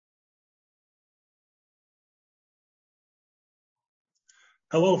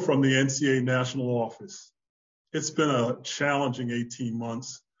Hello from the NCAA National Office. It's been a challenging 18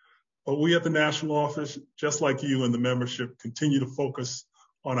 months, but we at the National Office, just like you and the membership, continue to focus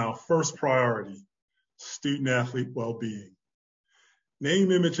on our first priority, student-athlete well-being.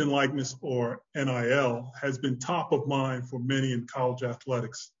 Name, image, and likeness, or NIL, has been top of mind for many in college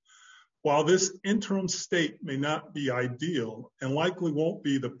athletics. While this interim state may not be ideal and likely won't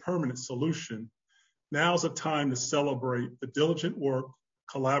be the permanent solution, now's a time to celebrate the diligent work,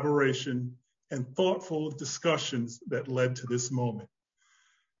 collaboration, and thoughtful discussions that led to this moment.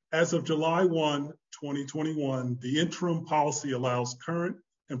 As of July 1, 2021, the interim policy allows current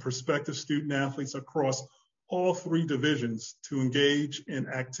and prospective student athletes across all three divisions to engage in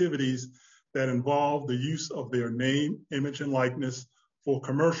activities that involve the use of their name, image, and likeness for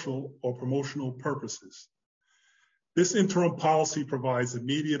commercial or promotional purposes. This interim policy provides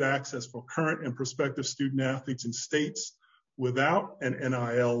immediate access for current and prospective student athletes in states without an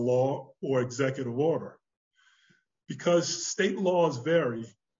NIL law or executive order. Because state laws vary,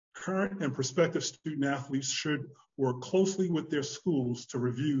 current and prospective student athletes should work closely with their schools to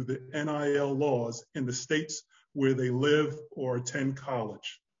review the NIL laws in the states where they live or attend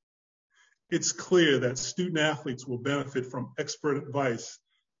college. It's clear that student athletes will benefit from expert advice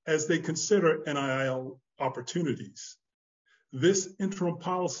as they consider NIL opportunities. This interim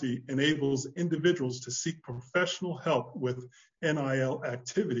policy enables individuals to seek professional help with NIL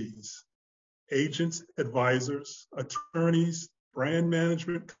activities. Agents, advisors, attorneys, brand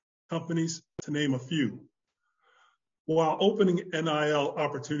management companies, to name a few. While opening NIL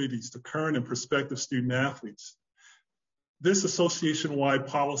opportunities to current and prospective student athletes, this association-wide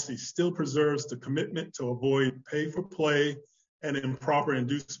policy still preserves the commitment to avoid pay-for-play and improper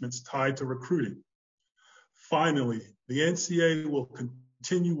inducements tied to recruiting. Finally, the NCAA will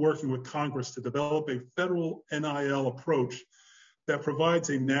continue working with Congress to develop a federal NIL approach that provides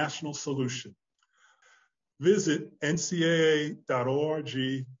a national solution. Visit ncaa.org/NIL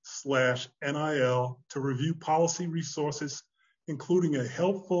to review policy resources, including a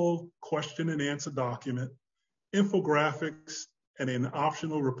helpful question and answer document, infographics, and an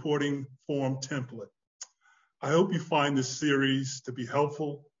optional reporting form template. I hope you find this series to be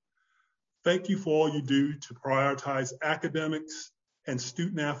helpful. Thank you for all you do to prioritize academics and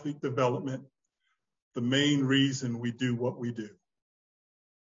student-athlete development, the main reason we do what we do.